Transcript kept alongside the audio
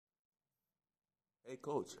Hey,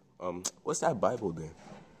 Coach, what's that Bible then?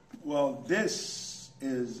 Well, this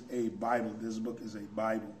is a Bible. This book is a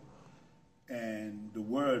Bible. And the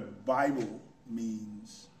word Bible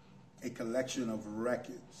means a collection of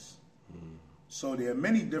records. So there are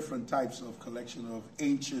many different types of collection of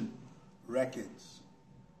ancient records,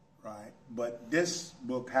 right? But this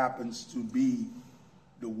book happens to be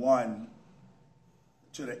the one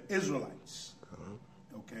to the Israelites,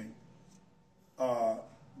 okay?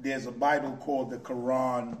 There's a Bible called the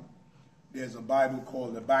Quran. There's a Bible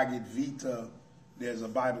called the Bhagavad Gita. There's a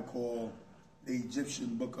Bible called the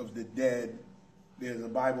Egyptian Book of the Dead. There's a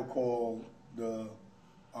Bible called the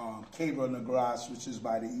Keber Nagras, which is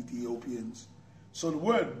by the Ethiopians. So the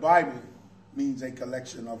word Bible means a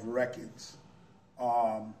collection of records.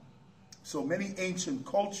 So many ancient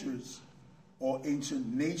cultures or ancient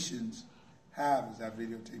nations have, is that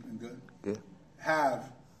videotaping good? Yeah.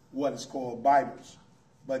 Have what is called Bibles.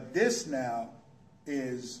 But this now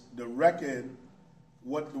is the record.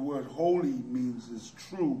 What the word holy means is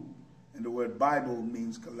true, and the word Bible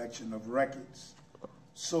means collection of records.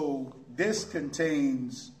 So this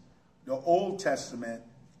contains the Old Testament,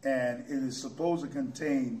 and it is supposed to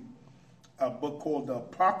contain a book called the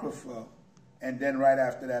Apocrypha, and then right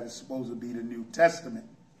after that it's supposed to be the New Testament.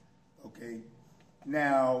 Okay?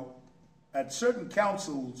 Now, at certain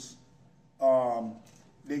councils,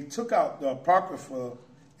 they took out the Apocrypha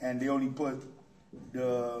and they only put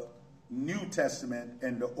the New Testament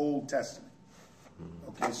and the Old Testament.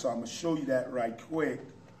 Okay, so I'm going to show you that right quick.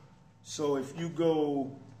 So if you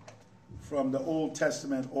go from the Old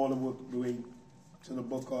Testament all the way to the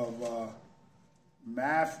book of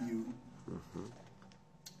Matthew,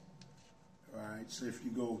 right, so if you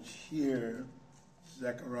go here,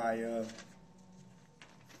 Zechariah.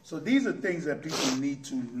 So these are things that people need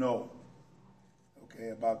to know, okay,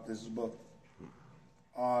 about this book.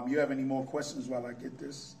 You have any more questions while I get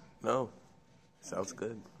this? No. Sounds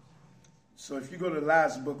good. So if you go to the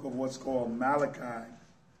last book of what's called Malachi,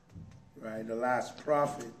 right, the last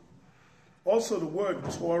prophet. Also the word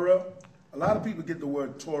Torah, a lot of people get the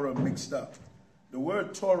word Torah mixed up. The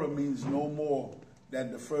word Torah means no more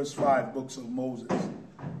than the first 5 books of Moses.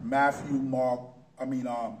 Matthew,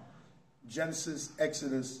 Genesis,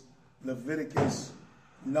 Exodus, Leviticus,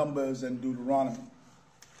 Numbers, and Deuteronomy.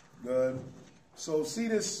 Good. So see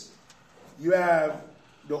this, you have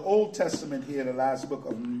the Old Testament here, the last book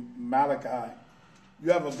of Malachi.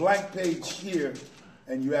 You have a blank page here,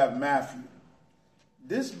 and you have Matthew.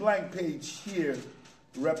 This blank page here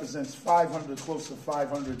represents 500, close to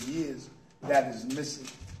 500 years that is missing,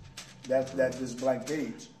 that this blank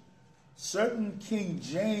page. Certain King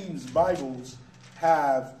James Bibles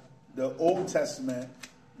have the Old Testament,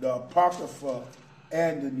 the Apocrypha,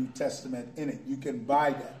 and the New Testament in it. You can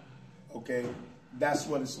buy that, okay? That's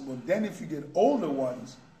what it's about. Then if you get older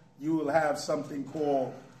ones, you will have something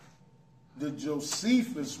called the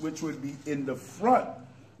Josephus, which would be in the front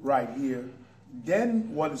right here.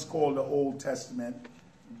 Then what is called the Old Testament,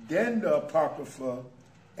 then the Apocrypha,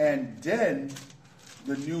 and then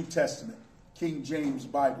the New Testament, King James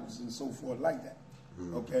Bibles and so forth like that,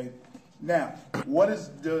 okay? Now, what is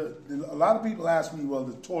a lot of people ask me, well,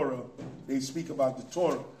 the Torah, they speak about the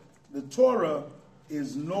Torah. The Torah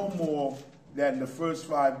is no more than the first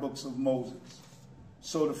 5 books of Moses.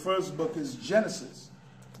 So the first book is Genesis.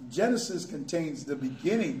 Genesis contains the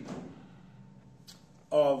beginning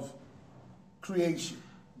of creation,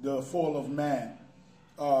 the fall of man,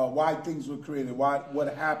 why things were created,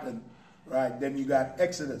 what happened, right? Then you got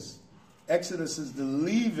Exodus. Exodus is the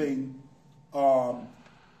leaving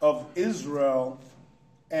of Israel,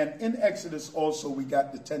 and in Exodus also we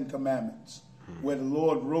got the 10 Commandments, where the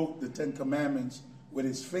Lord wrote the 10 Commandments with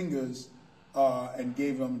his fingers and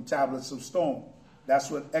gave them tablets of stone.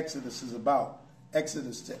 That's what Exodus is about.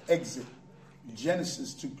 Exodus, to exit.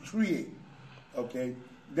 Genesis, to create. Okay?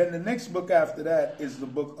 Then the next book after that is the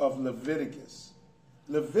book of Leviticus.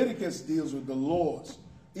 Leviticus deals with the laws.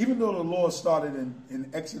 Even though the laws started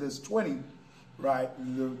in Exodus 20, right,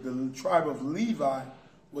 the tribe of Levi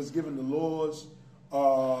was given the laws.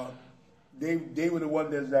 They were the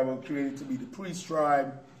ones that were created to be the priest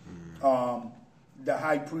tribe, the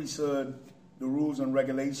high priesthood, the rules and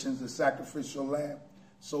regulations, the sacrificial lamb,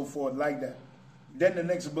 so forth like that. Then the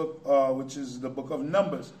next book, which is the book of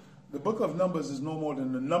Numbers. The book of Numbers is no more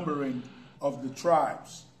than the numbering of the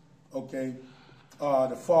tribes, okay?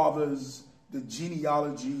 The fathers, the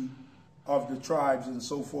genealogy of the tribes and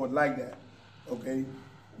so forth like that, okay?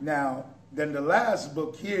 Now, then the last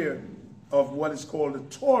book here of what is called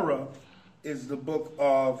the Torah is the book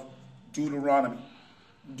of Deuteronomy.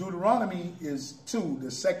 Deuteronomy is 2,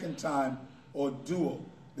 the second time, or dual.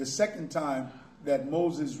 The second time that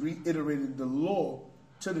Moses reiterated the law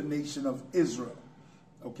to the nation of Israel.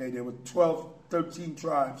 Okay, there were 13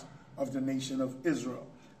 tribes of the nation of Israel.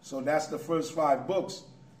 So that's the first 5 books.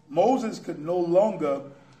 Moses could no longer,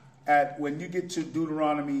 when you get to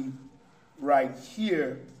Deuteronomy right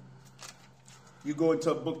here, you go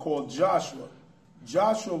into a book called Joshua.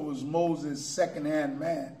 Joshua was Moses' second-hand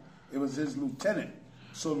man. It was his lieutenant.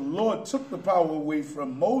 So the Lord took the power away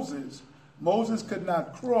from Moses. Moses could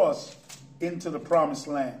not cross into the promised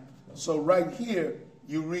land. So right here,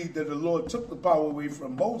 you read that the Lord took the power away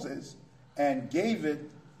from Moses and gave it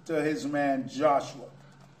to his man Joshua.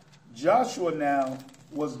 Joshua now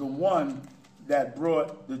was the one that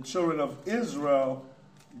brought the children of Israel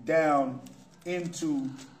down into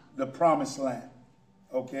the promised land.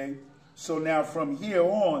 Okay? So now from here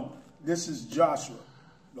on, this is Joshua.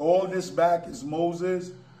 All this back is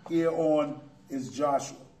Moses. Here on is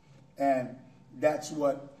Joshua. And that's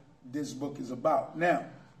what this book is about. Now,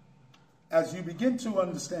 as you begin to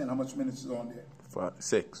understand, how much minutes is on there? 5,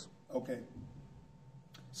 6. Okay.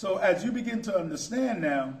 So as you begin to understand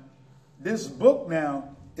now, this book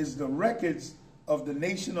now is the records of the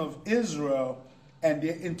nation of Israel and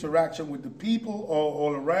their interaction with the people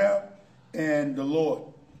all around and the Lord.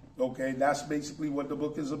 Okay, that's basically what the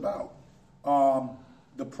book is about.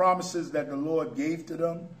 The promises that the Lord gave to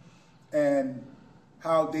them and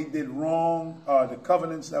how they did wrong, the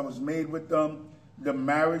covenants that was made with them, the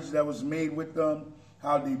marriage that was made with them,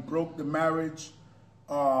 how they broke the marriage,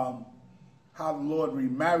 how the Lord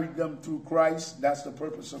remarried them through Christ. That's the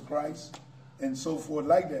purpose of Christ, and so forth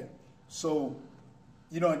like that. So,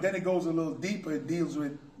 and then it goes a little deeper. It deals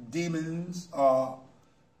with demons.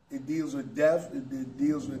 It deals with death. It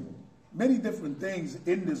deals with many different things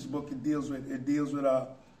in this book. It deals with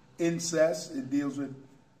incest. It deals with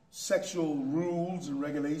sexual rules and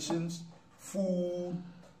regulations, food,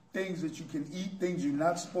 things that you can eat, things you're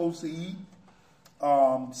not supposed to eat,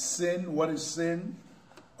 sin. What is sin?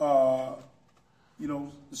 So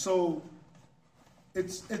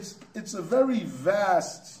it's a very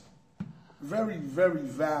vast, very, very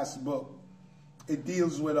vast book. It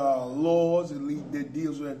deals with laws. It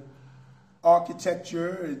deals with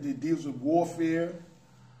architecture. It deals with warfare.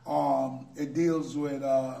 It deals with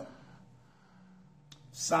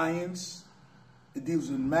science. It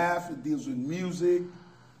deals with math. It deals with music.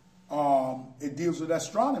 It deals with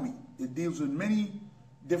astronomy. It deals with many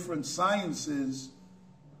different sciences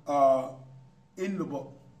in the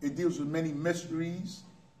book. It deals with many mysteries.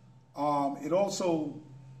 It also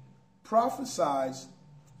prophesies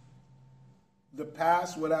the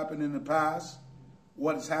past, what happened in the past,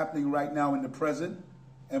 what is happening right now in the present,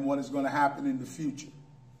 and what is going to happen in the future.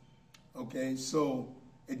 Okay, so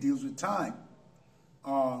it deals with time.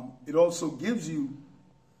 It also gives you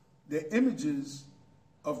the images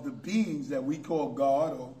of the beings that we call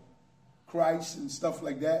God or Christ and stuff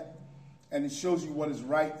like that. And it shows you what is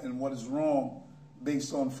right and what is wrong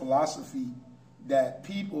based on philosophy that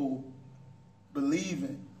people believe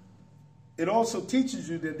in. It also teaches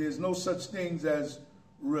you that there's no such things as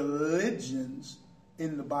religions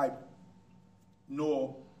in the Bible,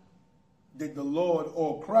 nor did the Lord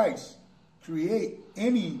or Christ create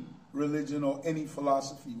any religion or any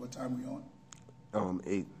philosophy. What time are we on?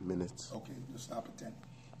 8 minutes. Okay, just stop at 10.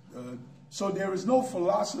 So there is no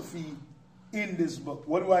philosophy in this book.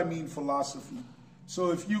 What do I mean philosophy?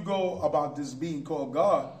 So if you go about this being called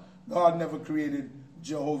God, God never created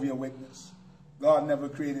Jehovah's Witness. God never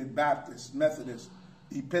created Baptist, Methodist,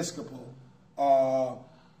 Episcopal,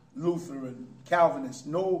 Lutheran, Calvinist.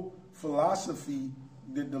 No philosophy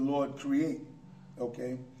did the Lord create,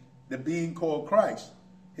 okay? The being called Christ,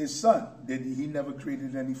 his son, he never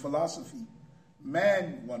created any philosophy.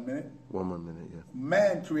 Man, 1 minute. 1 more minute, yeah.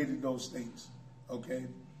 Man created those things, okay?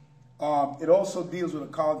 It also deals with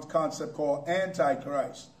a concept called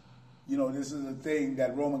Antichrist. This is a thing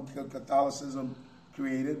that Roman Catholicism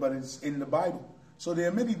created, but it's in the Bible. So there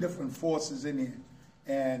are many different forces in here,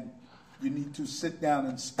 and you need to sit down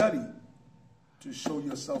and study to show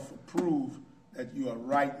yourself approved that you are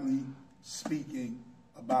rightly speaking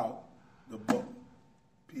about the book.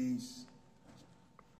 Peace.